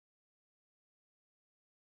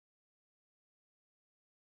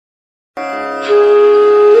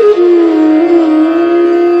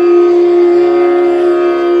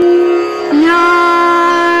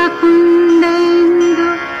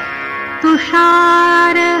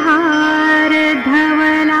तुषार हार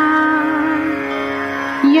धवला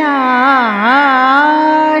या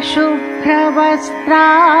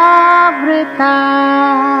शुभ्रवस्त्रावृता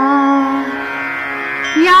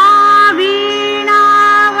या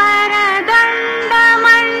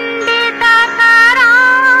वीणावरदण्डमण्डितकरा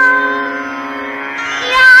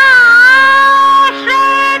या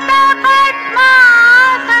श्वेतपद्मासना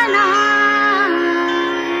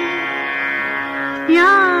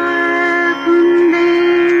या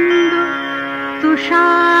कुन्देन्दु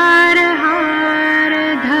तुषारहार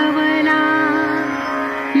धवला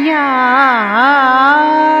या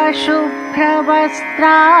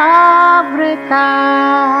शुभ्रवस्त्रावृता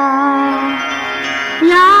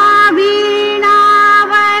या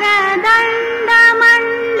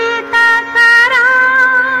वीणावरदण्डमण्डितकरा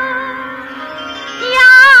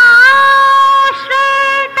या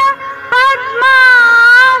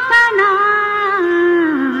श्वेतपद्मासना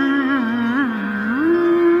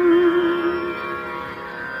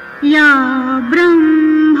या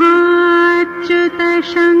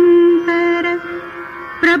ब्रह्माच्युतशङ्कर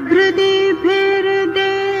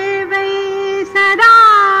प्रभृतिभिर्देवैः सदा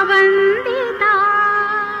वन्दिता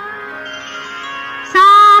सा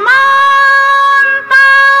मां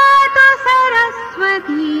पातु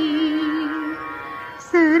Saraswati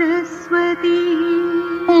Saraswati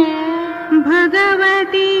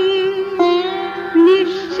Bhagwati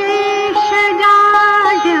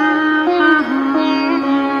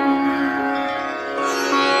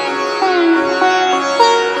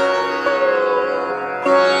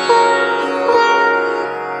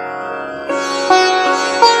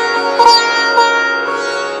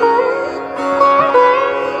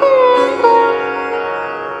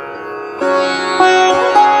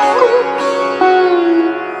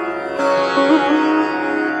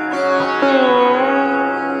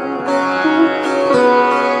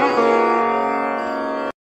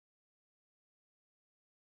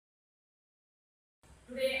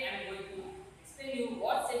Today I am going to explain you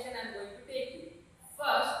what session I am going to take you.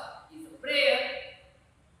 First is a prayer,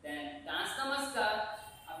 then dance namaskar,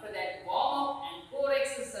 after that warm up and core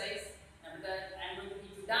exercise, after that I am going to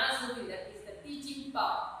teach you dance routine, that is the teaching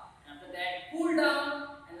part, after that cool down,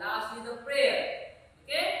 and lastly the prayer.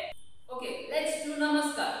 Okay, let's do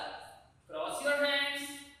namaskar. Cross your hands,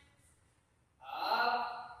 up,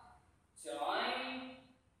 join,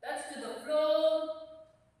 touch to the floor,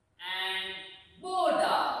 and bow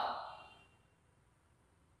down.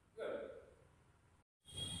 Good.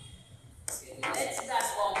 Okay, let's start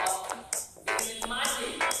warm up. Begin with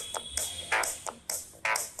marching.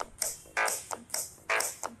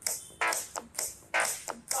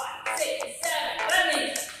 5, 6, 7,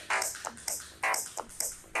 running.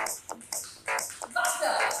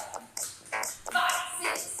 Faster. 5,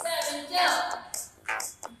 6, 7, jump.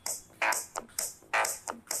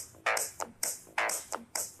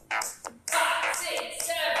 5, 6,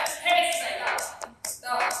 7, head side up,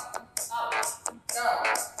 down, up, down,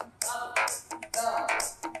 up, down,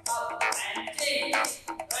 up, and change.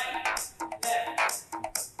 Right, left.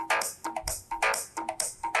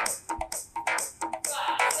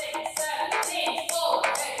 5, 6, 7, change.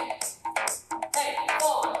 Forward, hey,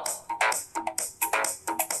 forward.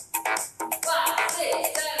 5,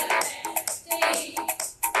 6, 7, change.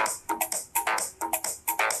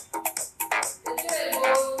 Lift your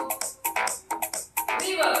elbows.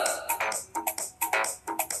 Reverse.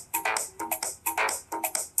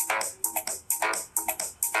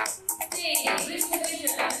 Change. Wrist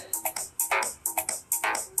position.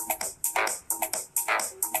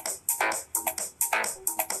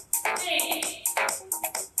 Change.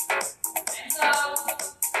 Hands out.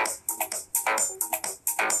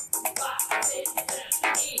 5, 6,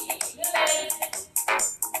 7, 8. The legs.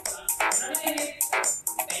 Run your hips.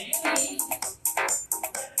 Bend your knees.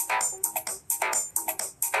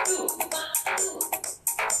 2, 1, 2.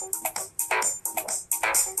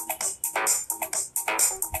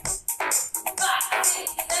 5,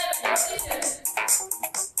 6, 7, position.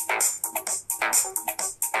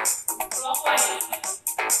 Clockwise.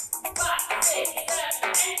 5, 6,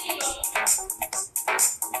 7, anti-clockwise.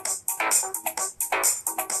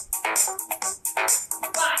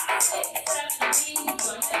 5, 6, 7, lean,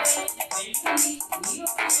 join the legs, bend your knees, knee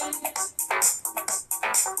rotation.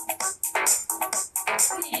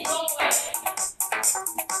 3, clockwise.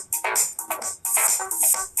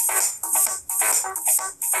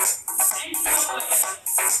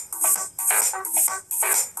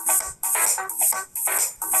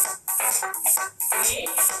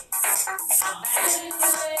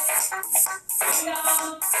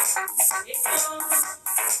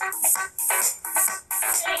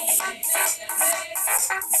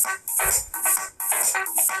 5,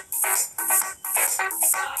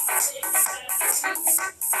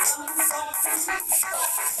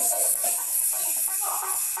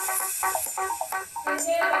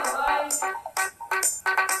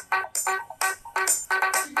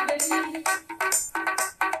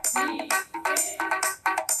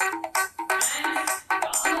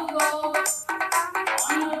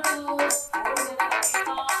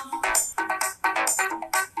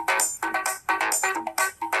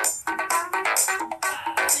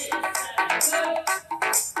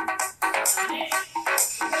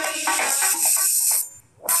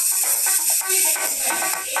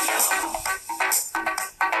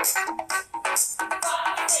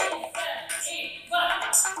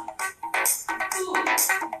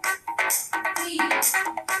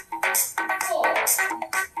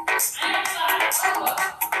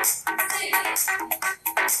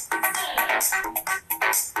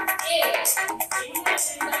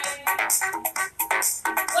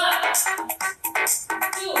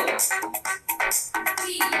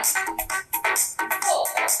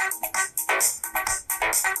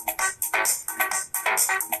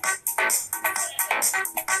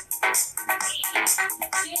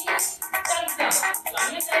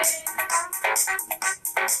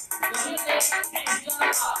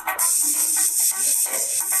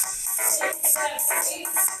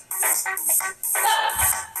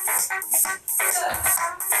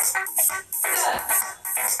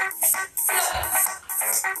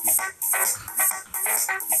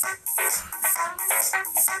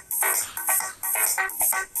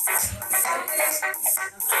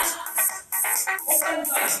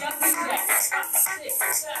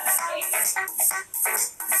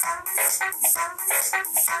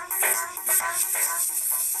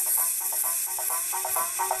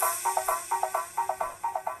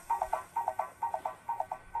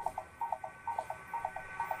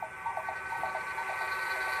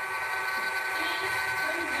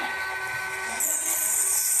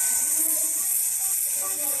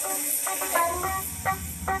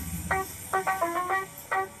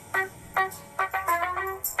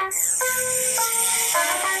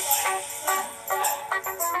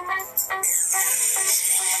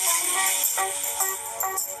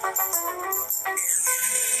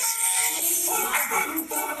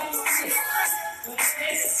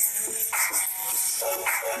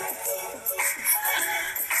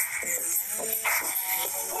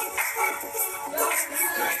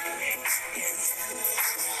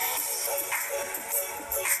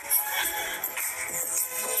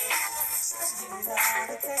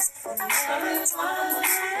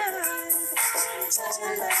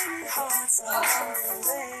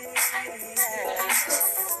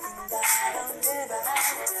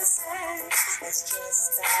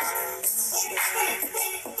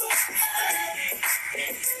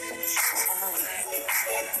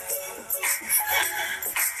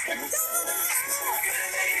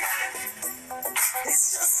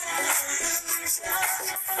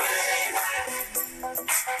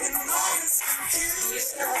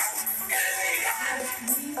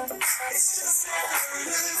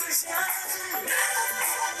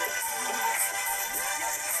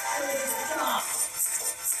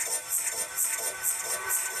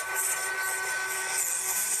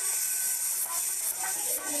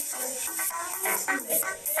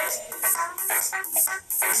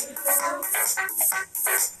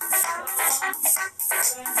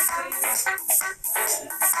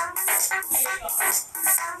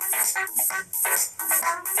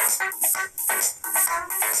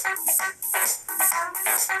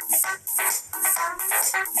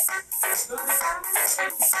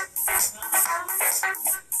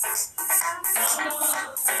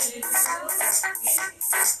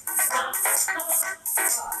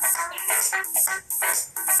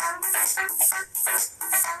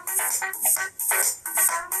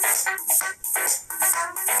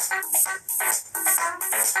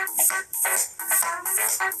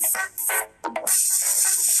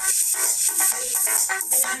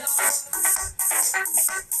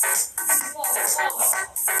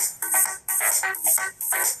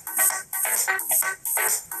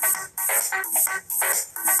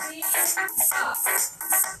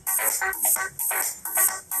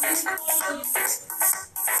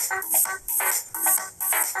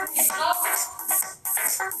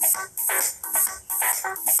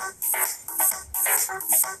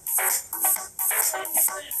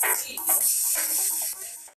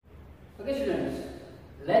 Okay students,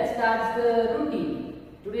 let's start the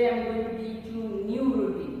routine. Today I am going to teach you new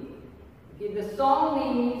routine. Okay, the song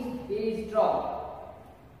name is Bass Drop,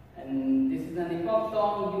 and this is an hip hop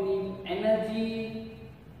song. You need energy,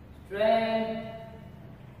 strength,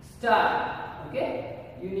 start.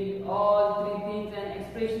 Okay, you need all three things and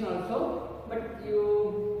expression also, but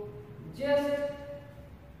you just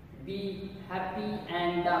be happy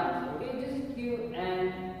and dance. Okay, just give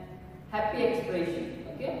an happy expression.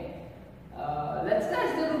 Okay, let's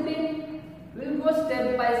start the routine. We'll go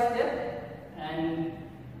step by step, and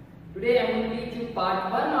today I am going to teach you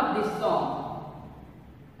part 1 of this song.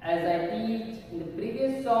 As I teach in the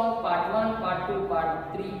previous song, part 1, part 2,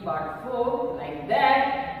 part 3, part 4, like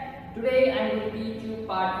that. Today I am going to teach you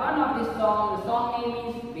part 1 of this song. The song name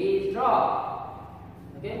is Bass Drop.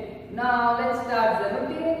 Okay. Now let's start the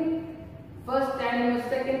routine. First, stand in the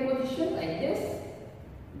second position like this.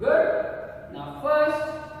 Good. Now first,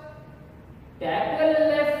 tap your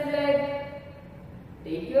left leg.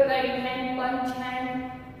 Take your right hand, punch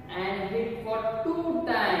hand, and hit for 2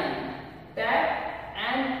 times. Tap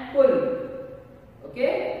and pull.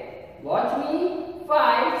 Okay, watch me.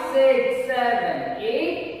 5, 6, 7,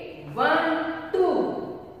 8, 1,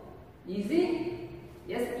 2. Easy?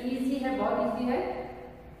 Yes, easy है, बहुत easy है.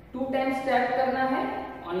 2 times tap करना है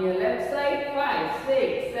on your left side. 5,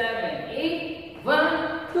 6, 7, 8,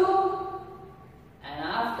 1, 2. And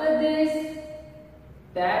after this,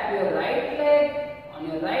 tap your right leg on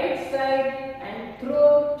your right side and throw.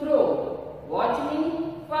 Watch me.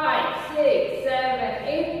 5, 6, 7,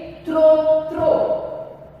 8, throw.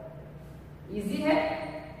 Easy है?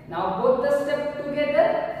 Now both the steps together.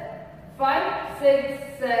 5,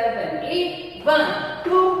 6, 7, 8, 1,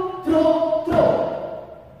 2, throw.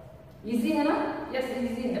 Easy है ना? Yes,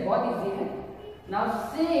 easy है, बहुत easy है. Now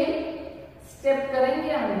same step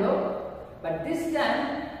करेंगे हम लोग, but this time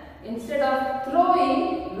instead of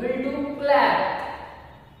throwing, we'll do clap.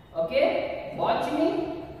 Okay? Watch me.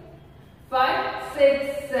 5,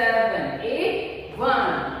 6, 7, 8,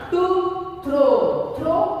 1, 2, throw.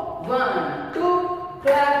 1, 2,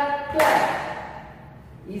 clap.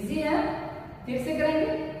 Easy है? फिर से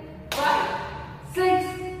करेंगे. 5, 6,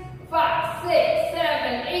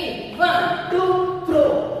 7, 8, 1, 2,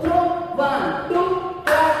 throw. 1, 2,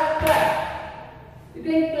 clap. You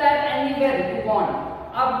can clap anywhere you want.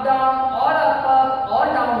 Up, down, or up, or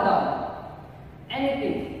down.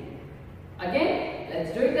 Anything. Again, let's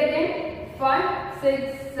do it again. 5,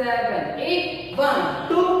 6, 7, 8, 1,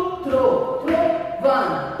 2, throw.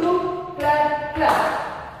 1, 2, clap.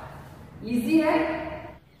 Easy है?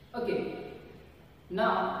 Okay.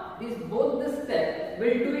 Now this both the steps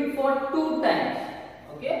we'll do it for 2 times.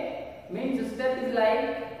 Okay? Means the step is like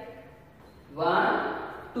 1,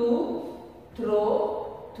 2, throw.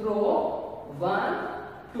 1,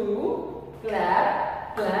 2,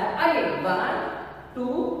 clap. Again 1,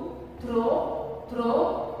 2, throw.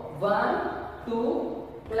 1, 2,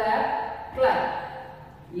 clap.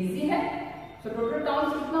 Easy है? So total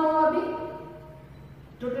count कितना हुआ अभी?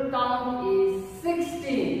 Total count is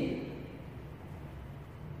 16.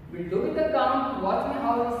 We'll do with the count. Watch me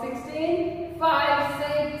how is 16. 5,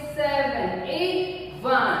 6, 7, 8,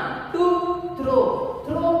 1, 2, throw.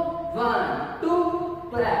 1, 2,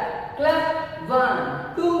 clap.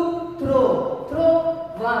 1, 2, throw.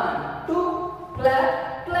 1, 2,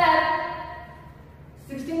 clap.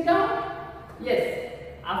 16 count? Yes.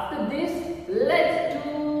 After this, let's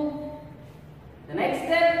do the next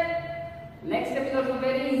step. Next step is also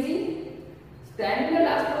very easy. Stand in the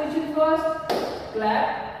last position first. Clap.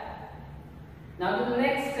 Now to the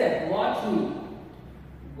next step. Watch me.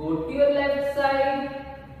 Go to your left side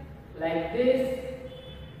like this.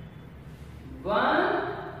 1,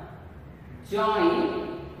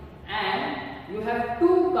 join, and you have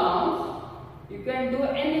 2 counts. You can do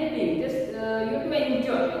anything. Just you have to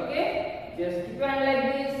enjoy. Okay. Just keep your hand like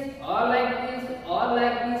this, or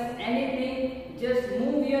like this, anything. Just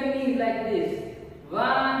move your knees like this.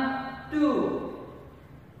 1, 2.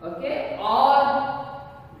 Okay? Or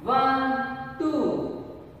 1, 2.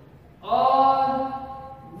 Or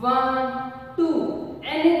 1, 2.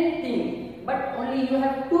 Anything. But only you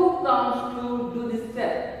have 2 counts to do this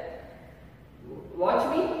step. Watch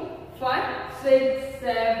me. 5, 6,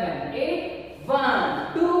 7, 8.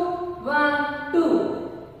 1, 2, 1, 2.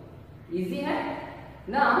 Easy है?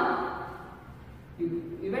 Now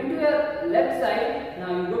you went to your left side. Now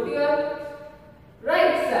you go to your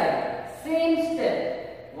right side. Same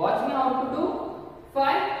step. Watch me how to do.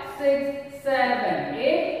 5, 6, 7,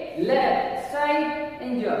 8. Left side.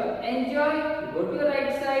 Enjoy. Go to your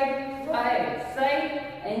right side. Right side.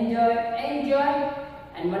 Enjoy.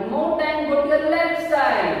 And one more time. Go to your left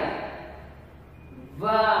side.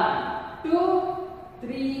 1, 2,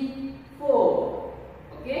 3, 4.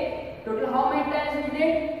 Okay. Total how many times we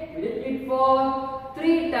did? We did it for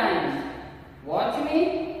 3 times. Watch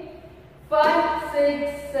me. 5,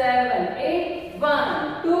 6, 7, 8.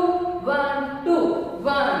 1, 2,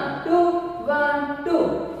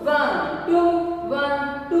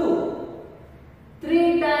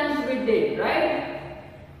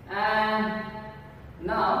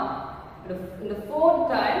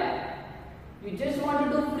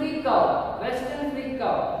 want to do freak out, western freak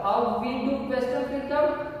out. How we do western freak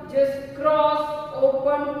out? Just cross,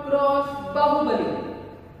 open, cross, bahubali.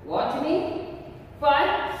 Watch me.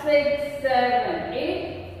 5, 6, 7,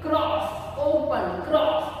 8. Cross, open,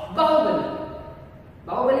 cross, bahubali.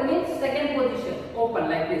 Bahubali means second position. Open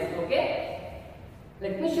like this. Okay.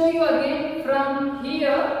 Let me show you again from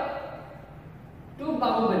here to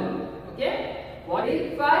bahubali. Okay. What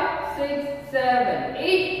is 5, 6, 7,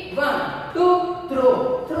 8. 1, 2,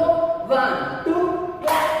 throw, throw. 1, 2,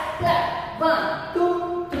 clap, clap. 1,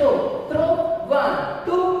 2, throw, throw. 1,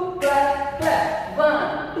 2, clap, clap.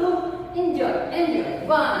 1, 2, enjoy, enjoy.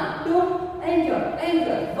 1, 2, enjoy,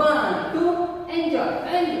 enjoy. 1, 2, enjoy,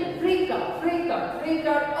 enjoy. Freak out, freak out, freak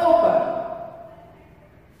out. Open.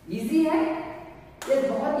 Easy है? ये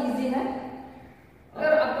बहुत easy है.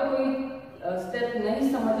 अगर आपको कोई step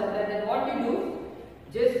नहीं समझ आता है, then what you do?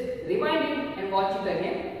 Just rewind it and watch it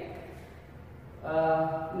again.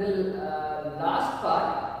 The last part,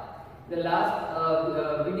 the last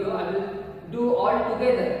video, I will do all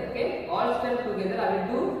together. Okay, all steps together. I will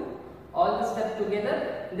do all the steps together.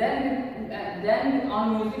 Then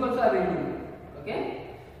on music also I will do. Okay,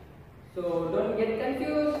 so don't get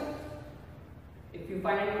confused. If you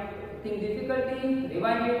find anything difficulty,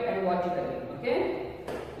 rewind it and watch it again. Okay.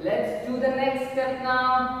 Let's do the next step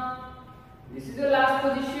now. This is your last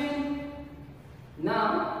position. Now,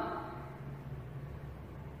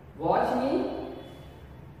 watch me.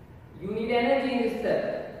 You need energy in this step.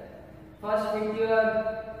 First with your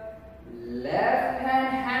left hand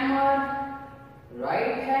hammer,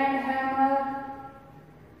 right hand hammer.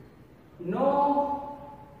 No,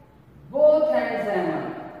 both hands hammer.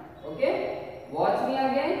 Okay? Watch me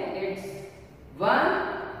again. It's 1,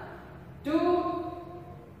 2,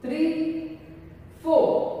 3,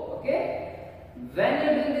 4. Okay? When you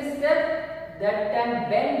are doing this step, that time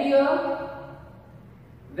bend your.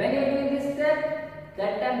 When you are doing this step,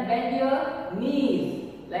 that time bend your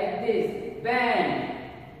knees like this. Bend,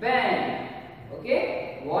 bend.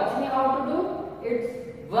 Okay? Watch me how to do. It's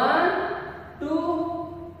 1,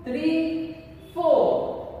 2, 3,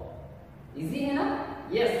 4. Easy है ना?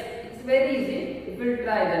 Yes, it's very easy. If you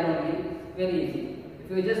try, then only it's very easy. If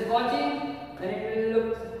you are just watching, then it will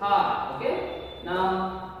look hard. Okay? Now,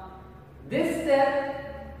 this step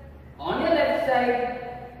on your left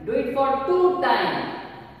side, do it for 2 times.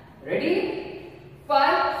 Ready?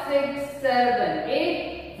 5, 6, 7,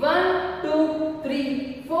 8. 1, 2,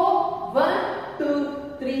 3, 4. 1,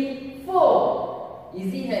 2, 3, 4.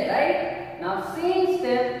 Easy hai, right? Now same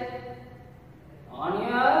step on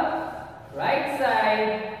your right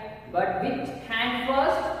side, but which hand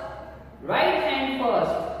first? Right hand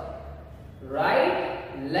first.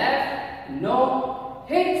 Right, left, no,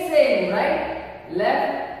 hit. Same, right,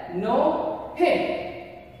 left, no, hit.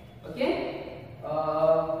 Okay.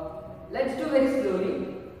 Let's do very slowly.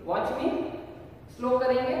 Watch me. Slow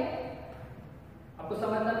करेंगे. आपको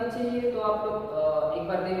समझना भी चाहिए, तो आप लोग एक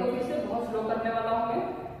बार देखो फिर से. बहुत स्लो करने वाला हूँ मैं.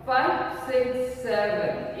 5, 6,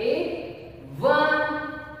 7, 8. 1,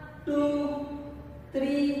 2,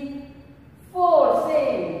 3, 4.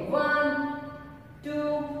 Same. 1,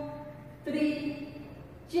 2, 3.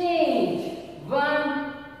 Change.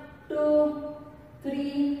 1, 2,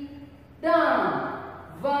 3. Down.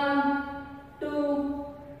 1, 2,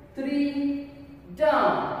 3.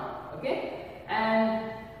 Down. Okay.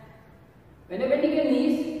 And when you're bending your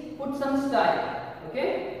knees, put some style. Okay.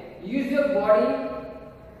 Use your body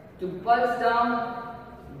to pulse down.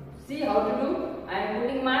 See how to do. I'm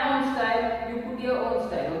putting my own style. You put your own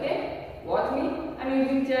style. Okay. Watch me. I'm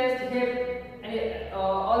using chest, hip, and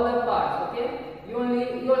all the parts. Okay. You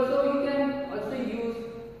can also use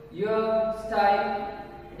your style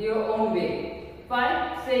your own way.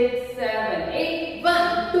 5, 6, 7, 8.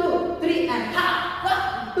 1, 2, 3 and half.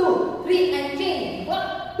 1, 2, 3 and change.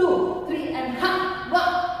 1, 2, 3 and half.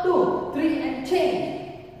 1, 2, 3 and change.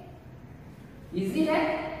 Easy है?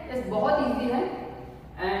 Yes, बहुत easy है.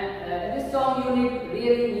 And this song you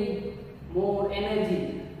really need more energy.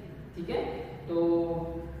 ठीक है? तो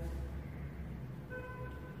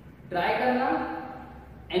try करना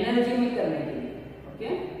energy में करने के लिए. ओके.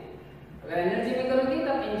 अगर एनर्जी में करोगे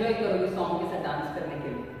तब एंजॉय करोगे सॉन्ग के साथ डांस करने के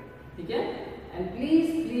लिए. ठीक है. And please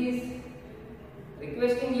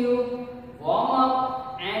requesting you warm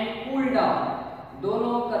up and cool down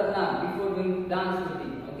दोनों करना before doing dance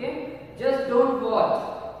routine. Okay. Just don't watch,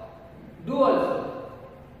 do also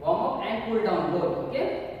warm up and cool down both. Okay.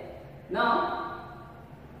 Now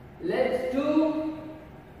let's do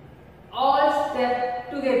all steps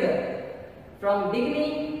together from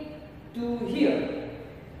beginning to here.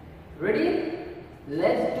 Ready?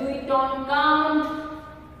 Let's do it on count.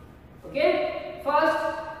 Okay. First,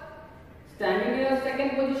 standing in your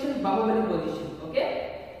second position, Bahubali position. Okay.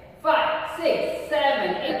 5, 6,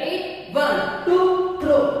 7, 8. 1, 2,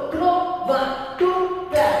 throw, throw. 1, 2,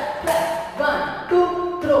 clap, clap. 1, 2,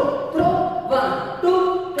 throw, throw. 1,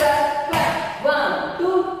 2, clap, clap. 1,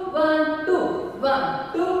 2, 1, 2.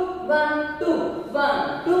 1, 2, 1, 2.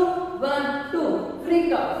 1, 2, 1, 2.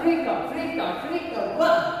 Freak out, freak out, freak out, freak out.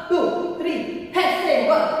 1, 2, 3. Head say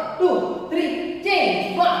 1, 2, 3.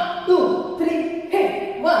 Change. 1, 2, 3. Hit.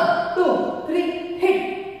 1, 2, 3. Hit.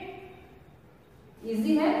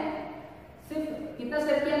 Easy है. सिर्फ कितना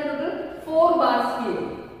step किया ना total? 4 bars किए.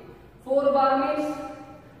 4 बार means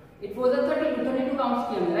it was a 32 counts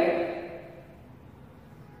किए हमने, right?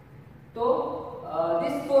 तो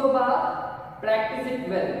this 4 bar practice it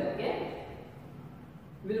well. Okay,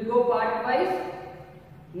 we'll go part wise.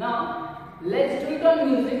 Now let's do it on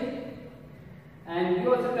music, and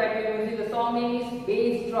you also try to music. The song name is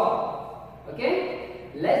Bass Drop. Okay,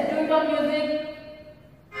 let's do it on music.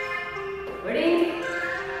 Ready?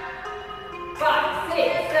 5,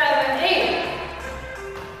 6, 7, 8.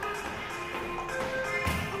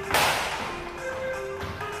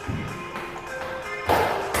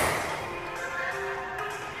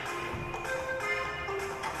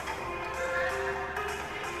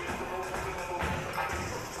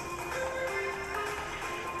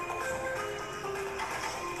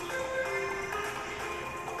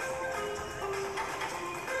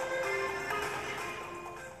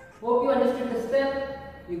 Hope you understood the step.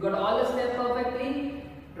 You got all the steps perfectly.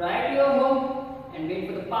 Try it at your home and wait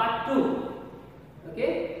for the part 2.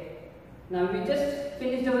 Okay? Now we just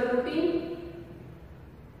finished our routine.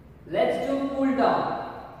 Let's do cool down.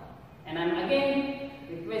 And I'm again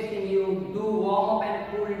requesting you do warm up and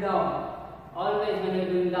cool down. Always when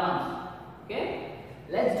you're doing dance. Okay?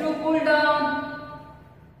 Let's do cool down.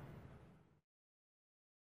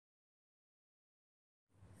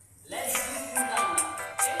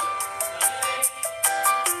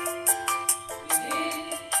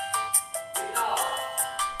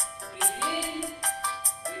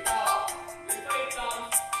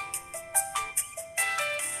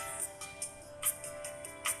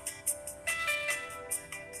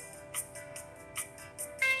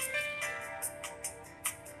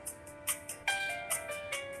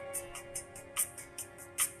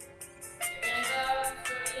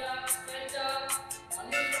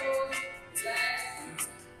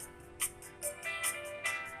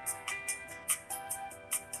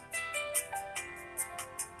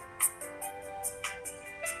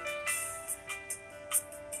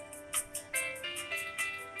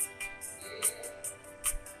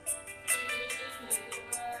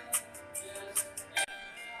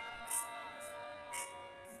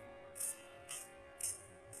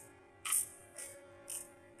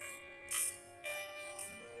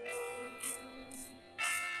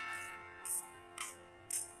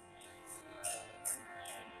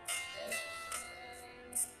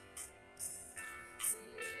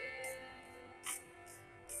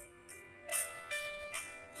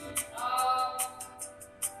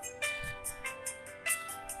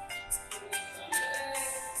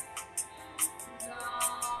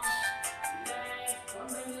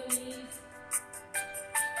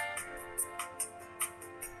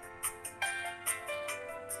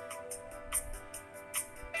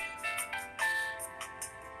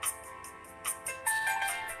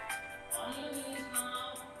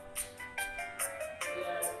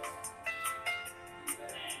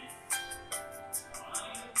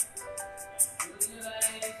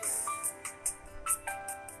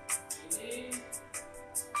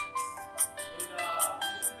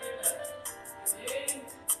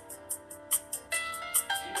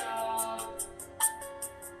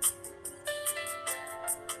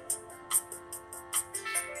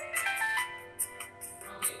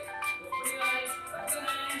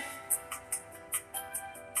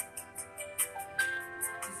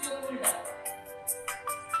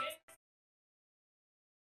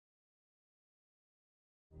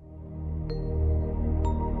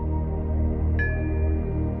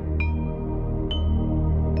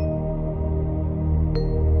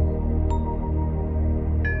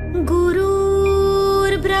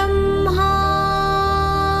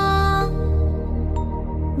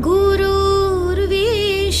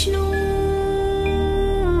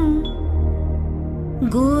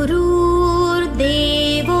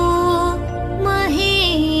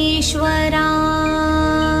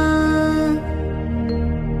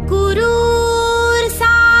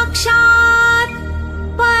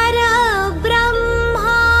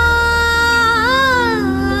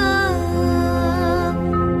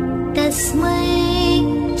 तस्मै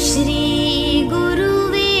श्री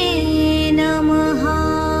गुरुवे नमः।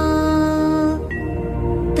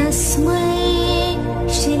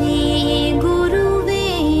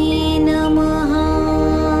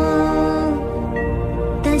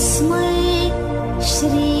 smile.